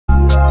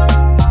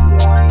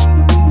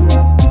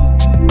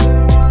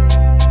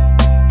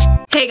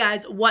Hey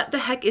guys, what the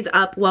heck is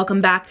up? Welcome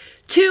back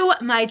to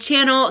my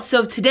channel.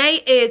 So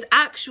today is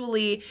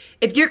actually,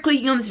 if you're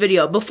clicking on this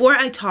video, before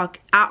I talk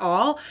at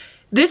all,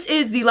 this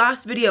is the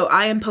last video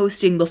I am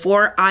posting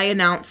before I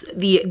announce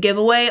the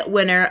giveaway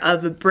winner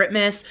of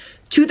Brittmas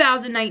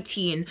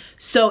 2019.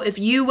 So if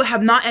you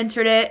have not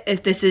entered it,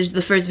 if this is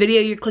the first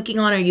video you're clicking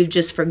on, or you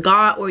just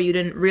forgot, or you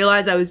didn't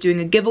realize I was doing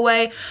a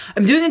giveaway,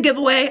 I'm doing a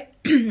giveaway.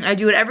 I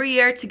do it every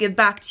year to give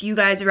back to you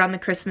guys around the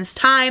Christmas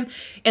time,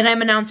 and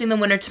I'm announcing the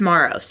winner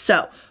tomorrow.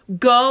 So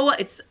go,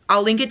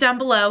 I'll link it down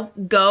below.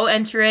 Go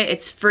enter it.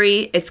 It's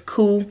free. It's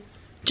cool.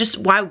 Just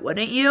why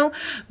wouldn't you?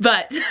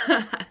 But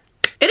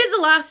it is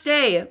the last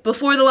day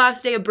before the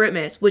last day of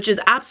Brittmas, which is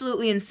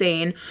absolutely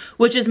insane.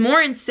 Which is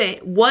more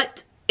insane.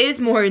 What is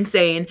more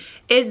insane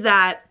is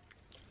that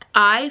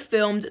I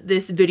filmed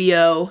this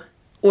video,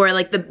 or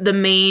like the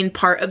main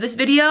part of this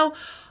video,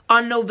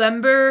 on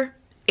November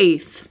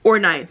 8th or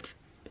 9th,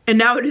 and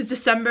now it is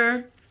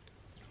December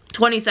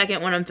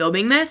 22nd when I'm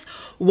filming this.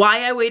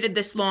 Why I waited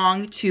this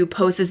long to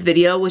post this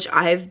video, which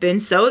I've been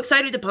so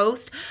excited to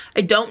post,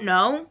 I don't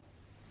know.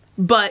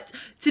 But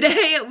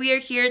today we are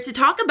here to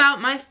talk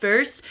about my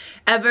first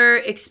ever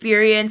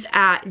experience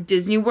at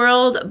Disney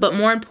World, but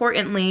more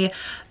importantly,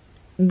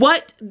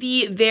 what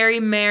the Very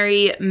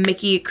Merry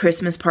Mickey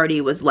Christmas Party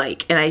was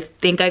like. And I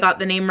think I got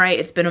the name right.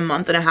 It's been a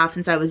month and a half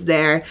since I was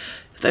there.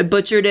 If I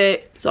butchered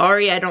it,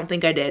 sorry, I don't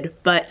think I did.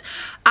 But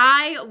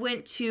I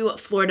went to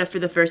Florida for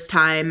the first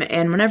time,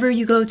 and whenever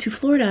you go to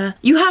Florida,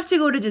 you have to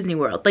go to Disney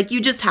World. Like,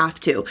 you just have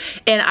to.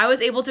 And I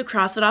was able to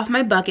cross it off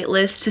my bucket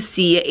list to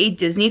see a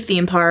Disney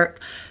theme park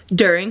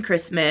during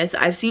Christmas.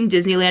 I've seen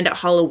Disneyland at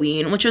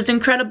Halloween, which was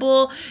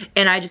incredible,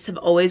 and I just have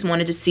always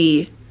wanted to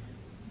see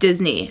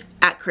Disney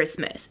at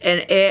Christmas.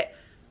 And it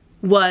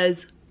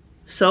was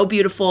so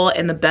beautiful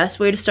and the best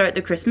way to start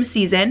the Christmas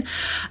season.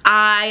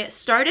 I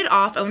started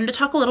off, I wanted to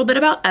talk a little bit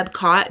about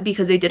Epcot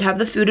because they did have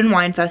the Food and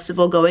Wine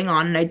Festival going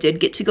on, and I did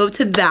get to go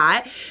to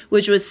that,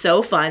 which was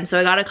so fun. So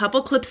I got a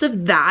couple clips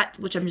of that,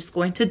 which I'm just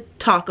going to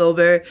talk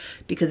over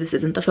because this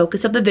isn't the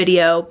focus of the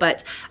video.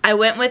 But I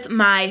went with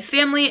my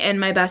family and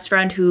my best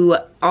friend, who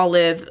all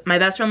live, my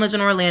best friend lives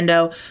in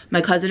Orlando,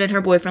 my cousin and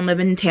her boyfriend live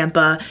in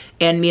Tampa,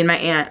 and me and my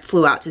aunt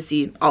flew out to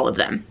see all of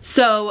them.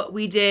 So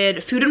we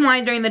did food and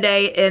wine during the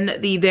day, and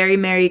the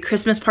Very Merry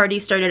Christmas Party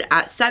started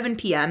at 7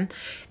 p.m.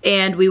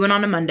 and we went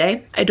on a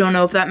Monday. I don't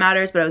know if that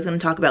matters, but I was going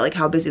to talk about like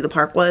how busy the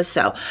park was.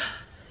 So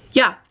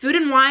yeah, food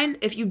and wine,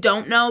 if you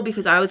don't know,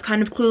 because I was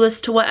kind of clueless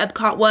to what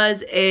Epcot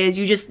was, is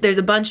there's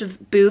a bunch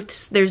of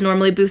booths. There's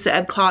normally booths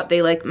at Epcot.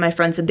 They like, my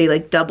friend said they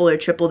like double or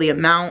triple the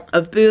amount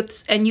of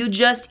booths, and you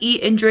just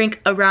eat and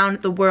drink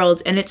around the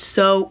world, and it's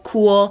so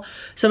cool.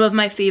 Some of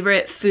my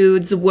favorite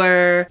foods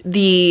were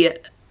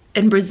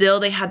in Brazil,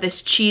 they had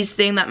this cheese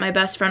thing that my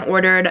best friend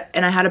ordered,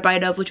 and I had a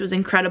bite of, which was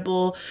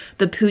incredible.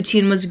 The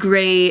poutine was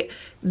great.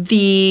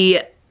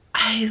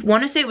 I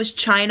want to say it was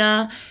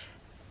China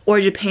or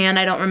Japan,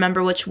 I don't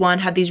remember which one,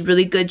 had these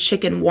really good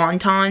chicken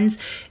wontons,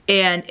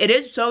 and it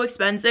is so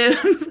expensive.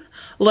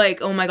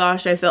 Like, oh my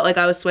gosh, I felt like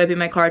I was swiping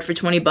my card for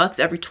 20 bucks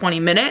every 20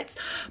 minutes,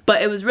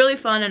 but it was really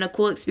fun and a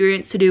cool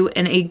experience to do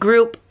in a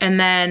group. And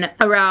then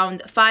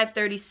around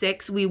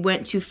 5:36, we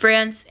went to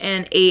France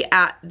and ate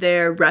at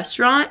their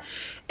restaurant.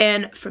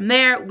 And from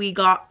there, we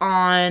got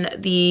on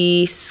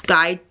the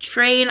Sky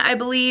Train, I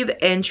believe,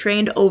 and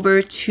trained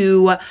over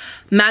to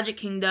Magic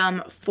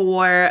Kingdom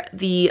for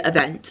the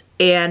event.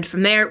 And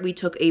from there, we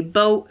took a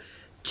boat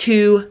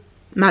to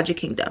Magic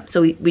Kingdom. So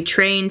we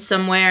trained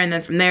somewhere, and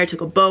then from there took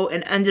a boat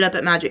and ended up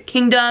at Magic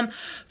Kingdom.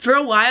 For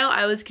a while,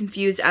 I was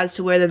confused as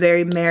to where the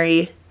Very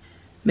Merry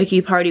Mickey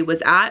Party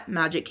was at.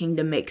 Magic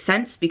Kingdom makes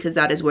sense because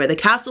that is where the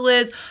castle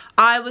is.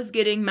 I was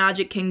getting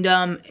Magic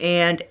Kingdom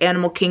and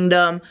Animal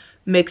Kingdom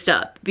mixed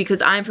up because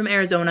I'm from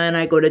Arizona and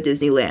I go to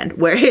Disneyland,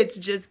 where it's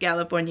just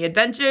California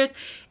Adventures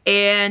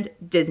and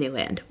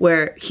Disneyland,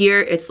 where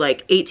here it's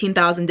like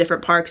 18,000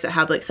 different parks that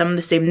have like some of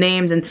the same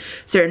names and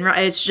certain,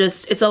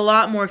 it's a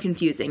lot more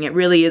confusing. It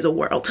really is a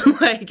world.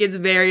 Like, it's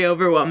very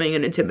overwhelming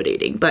and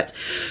intimidating. But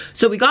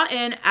so we got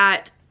in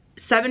at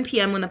 7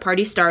 p.m. when the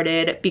party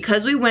started.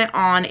 Because we went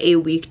on a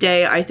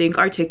weekday, I think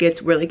our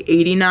tickets were like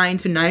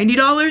 $89 to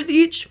 $90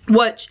 each,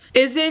 which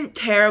isn't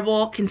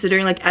terrible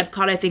considering like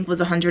Epcot I think was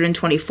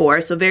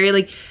 $124, so very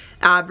like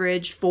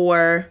average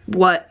for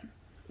what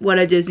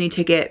a Disney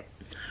ticket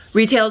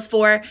retails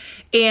for.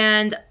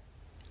 And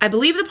I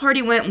believe the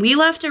party we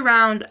left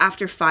around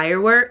after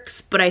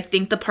fireworks, but I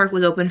think the park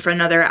was open for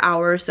another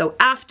hour or so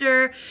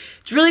after.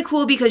 It's really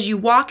cool because you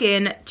walk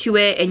in to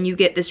it and you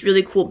get this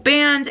really cool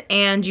band,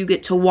 and you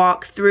get to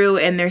walk through,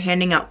 and they're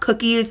handing out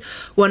cookies.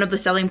 One of the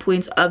selling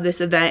points of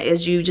this event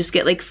is you just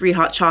get like free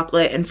hot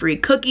chocolate and free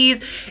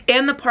cookies,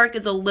 and the park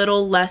is a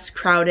little less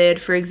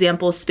crowded. For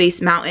example,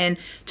 Space Mountain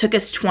took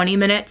us 20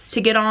 minutes to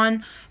get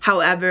on.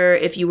 However,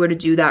 if you were to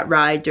do that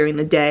ride during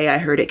the day, I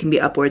heard it can be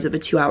upwards of a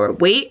 2-hour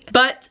wait.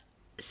 But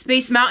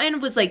Space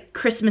Mountain was like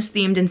Christmas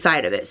themed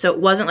inside of it, so it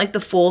wasn't like the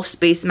full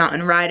Space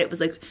Mountain ride. It was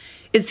like,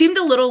 it seemed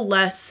a little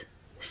less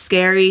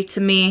scary to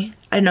me.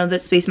 I know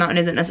that Space Mountain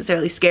isn't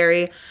necessarily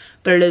scary,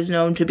 but it is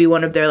known to be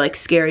one of their like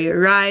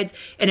scarier rides.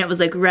 And it was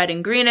like red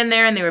and green in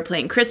there, and they were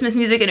playing Christmas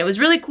music, and it was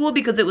really cool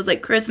because it was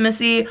like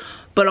Christmassy,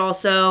 but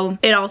also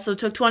it also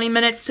took 20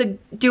 minutes to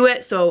do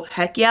it, so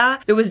heck yeah.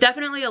 There was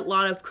definitely a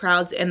lot of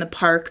crowds in the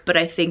park, but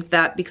I think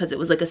that because it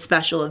was like a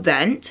special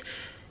event,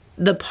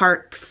 the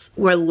parks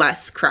were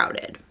less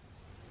crowded,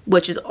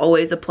 which is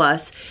always a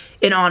plus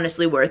and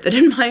honestly worth it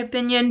in my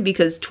opinion,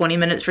 because 20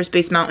 minutes for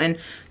Space Mountain,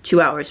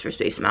 2 hours for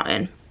Space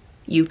Mountain,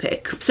 you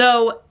pick.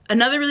 So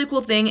another really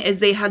cool thing is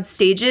they had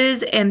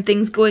stages and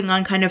things going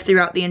on kind of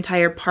throughout the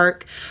entire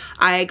park.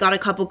 I got a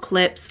couple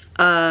clips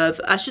of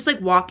us just like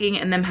walking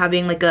and them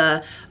having like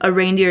a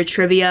reindeer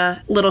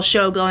trivia little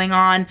show going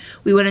on.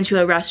 We went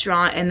into a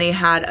restaurant and they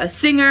had a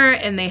singer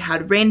and they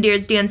had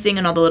reindeers dancing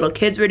and all the little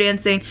kids were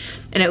dancing,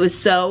 and it was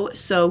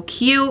so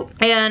cute.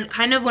 And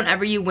kind of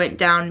whenever you went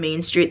down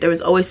Main Street, there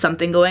was always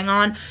something going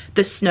on.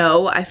 The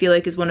snow, I feel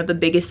like, is one of the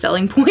biggest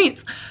selling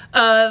points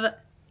of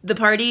the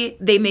party.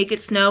 They make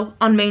it snow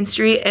on Main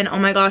Street, and oh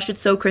my gosh,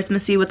 it's so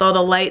Christmassy with all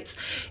the lights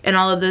and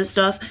all of this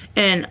stuff.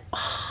 And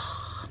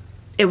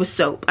it was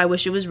soap. I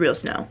wish it was real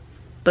snow,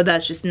 but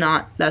that's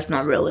not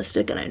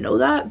realistic, and I know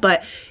that,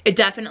 but it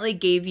definitely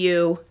gave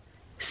you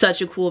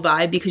such a cool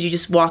vibe because you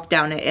just walked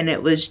down it and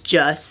it was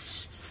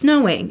just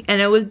snowing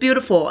and it was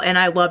beautiful and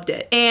I loved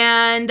it.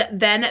 And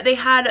then they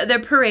had their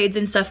parades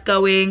and stuff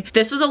going.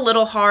 This was a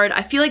little hard.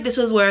 I feel like this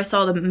was where I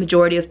saw the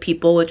majority of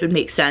people, which would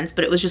make sense,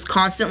 but it was just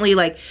constantly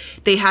like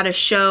they had a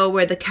show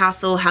where the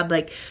castle had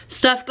like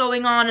stuff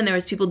going on and there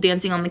was people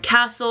dancing on the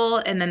castle,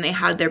 and then they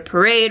had their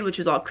parade, which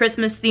was all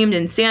Christmas themed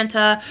and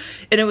Santa,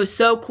 and it was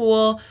so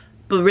cool,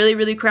 but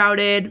really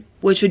crowded,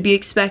 which would be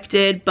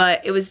expected.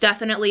 But it was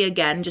definitely,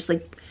 again, just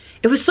like,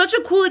 it was such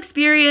a cool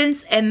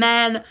experience. And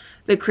then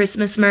the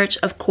Christmas merch,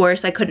 of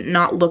course, I couldn't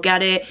not look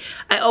at it.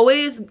 I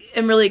always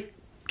am really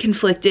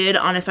conflicted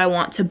on if I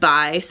want to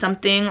buy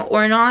something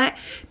or not,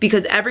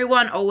 because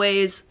everyone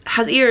always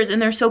has ears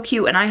and they're so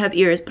cute, and I have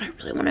ears, but I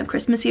really wanted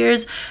Christmas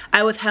ears.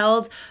 I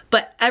withheld,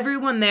 but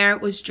everyone there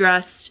was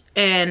dressed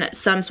in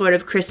some sort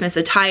of Christmas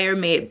attire,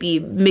 may it be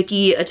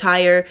Mickey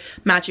attire,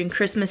 matching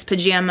Christmas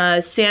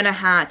pajamas, Santa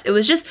hats. It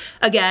was just,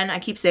 again, I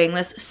keep saying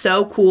this,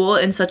 so cool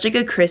and such like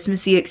a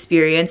Christmassy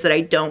experience that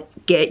I don't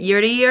get year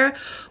to year,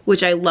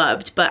 which I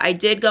loved. But I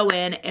did go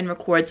in and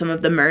record some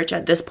of the merch.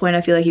 At this point,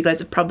 I feel like you guys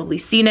have probably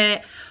seen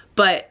it,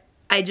 but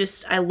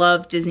I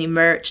love Disney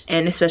merch,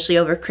 and especially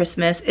over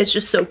Christmas, it's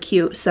just so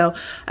cute. So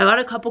I got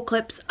a couple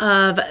clips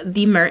of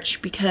the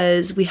merch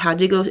because we had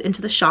to go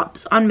into the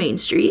shops on Main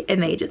Street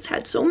and they just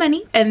had so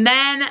many. And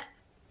then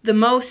the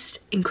most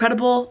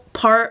incredible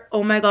part,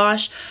 oh my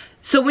gosh.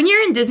 So when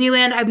you're in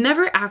Disneyland, I've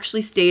never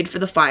actually stayed for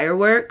the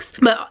fireworks,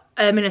 but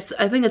I mean,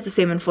 I think it's the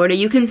same in Florida.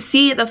 You can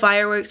see the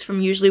fireworks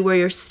from usually where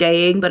you're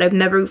staying, but I've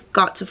never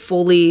got to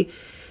fully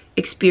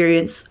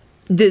experience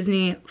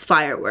Disney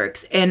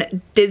fireworks.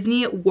 And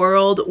Disney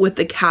World with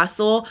the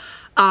castle,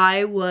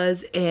 I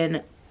was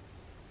in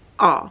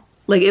awe.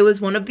 Like, it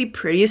was one of the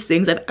prettiest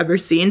things I've ever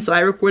seen. So I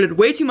recorded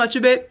way too much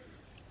of it.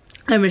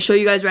 I'm gonna show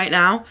you guys right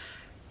now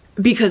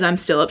because I'm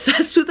still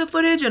obsessed with the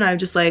footage, and I'm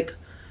just like,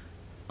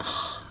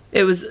 oh,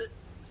 it was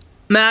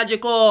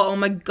magical. Oh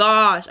my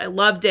gosh, I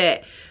loved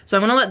it. So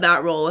I'm gonna let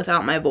that roll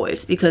without my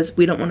voice because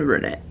we don't want to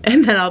ruin it,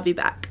 and then I'll be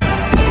back.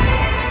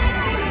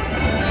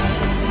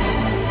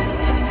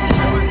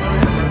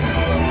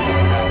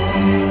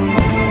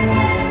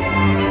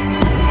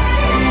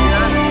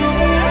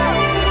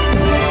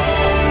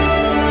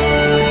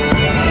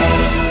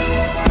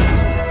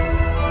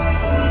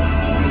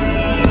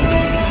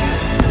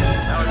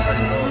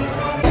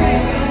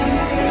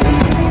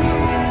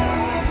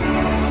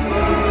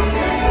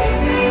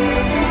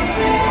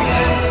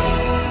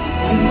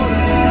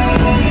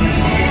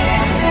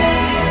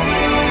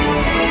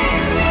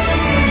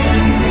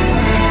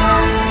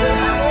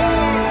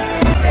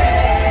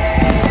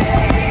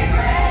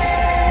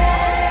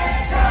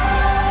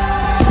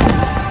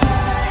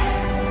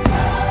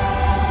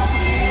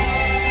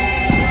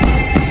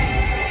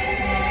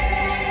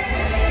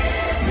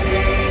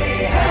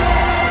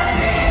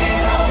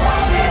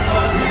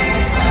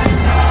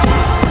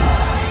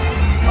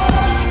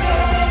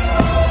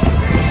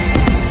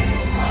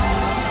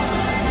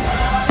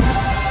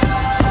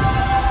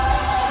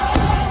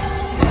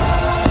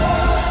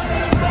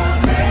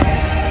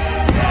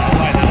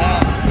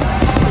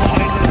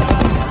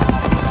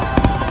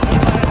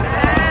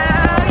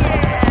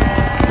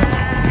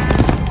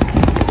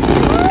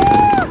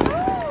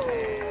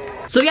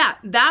 So yeah,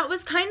 that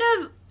was kind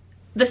of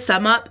the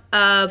sum up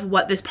of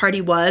what this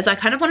party was. I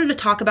kind of wanted to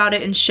talk about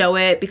it and show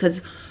it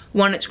because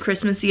one, it's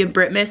Christmassy and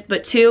Brittmas,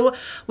 but two,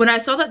 when I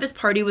saw that this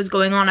party was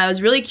going on, I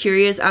was really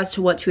curious as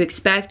to what to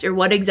expect or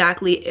what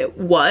exactly it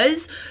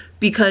was,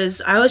 because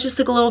I was just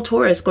like a little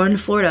tourist going to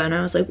Florida and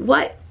I was like,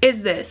 what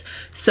is this?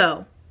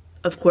 So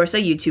of course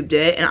I YouTubed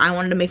it, and I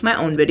wanted to make my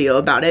own video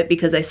about it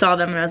because I saw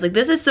them and I was like,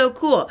 this is so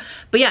cool.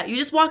 But yeah, you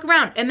just walk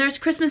around and there's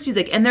Christmas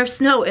music and there's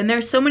snow and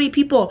there's so many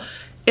people.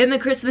 in the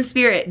Christmas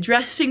spirit,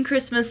 dressed in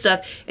Christmas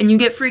stuff, and you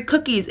get free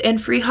cookies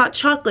and free hot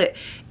chocolate,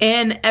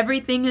 and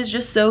everything is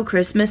just so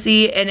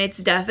Christmassy. And it's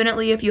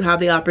definitely, if you have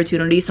the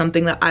opportunity,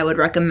 something that I would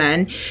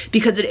recommend,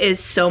 because it is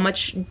so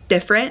much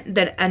different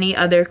than any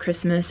other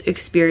Christmas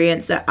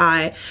experience that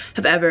I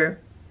have ever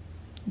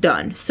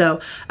done.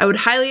 So I would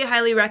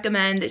highly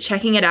recommend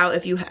checking it out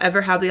if you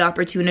ever have the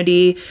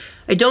opportunity.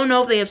 I don't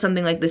know if they have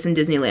something like this in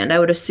Disneyland. I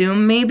would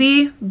assume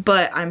maybe,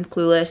 but I'm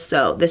clueless,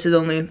 so this is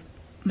only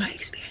my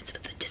experience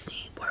with the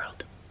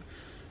Disneyworld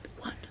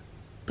one.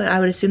 But I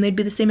would assume they'd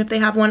be the same if they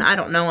have one. I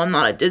don't know, I'm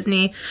not at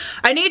Disney.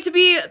 I need to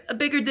be a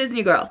bigger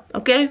Disney girl,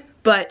 okay?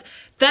 But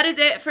that is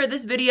it for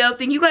this video.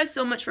 Thank you guys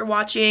so much for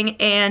watching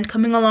and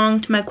coming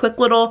along to my quick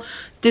little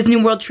Disney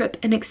World trip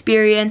and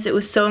experience. It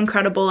was so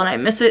incredible and I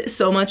miss it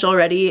so much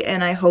already,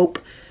 and I hope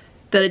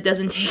that it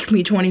doesn't take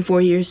me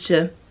 24 years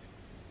to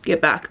get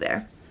back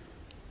there,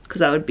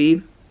 because I would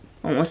be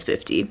almost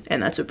 50,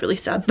 and that's a really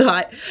sad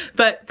thought.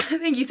 But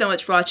thank you so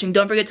much for watching.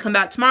 Don't forget to come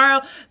back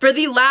tomorrow for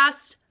the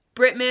last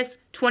Brittmas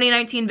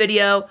 2019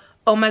 video.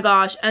 Oh my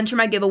gosh, enter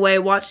my giveaway.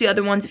 Watch the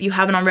other ones if you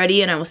haven't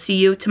already, and I will see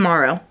you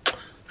tomorrow.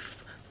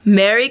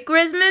 Merry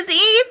Christmas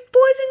Eve,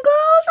 boys and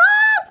girls.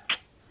 Ah!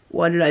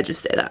 Why did I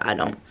just say that? I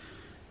don't.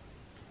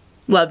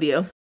 Love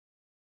you.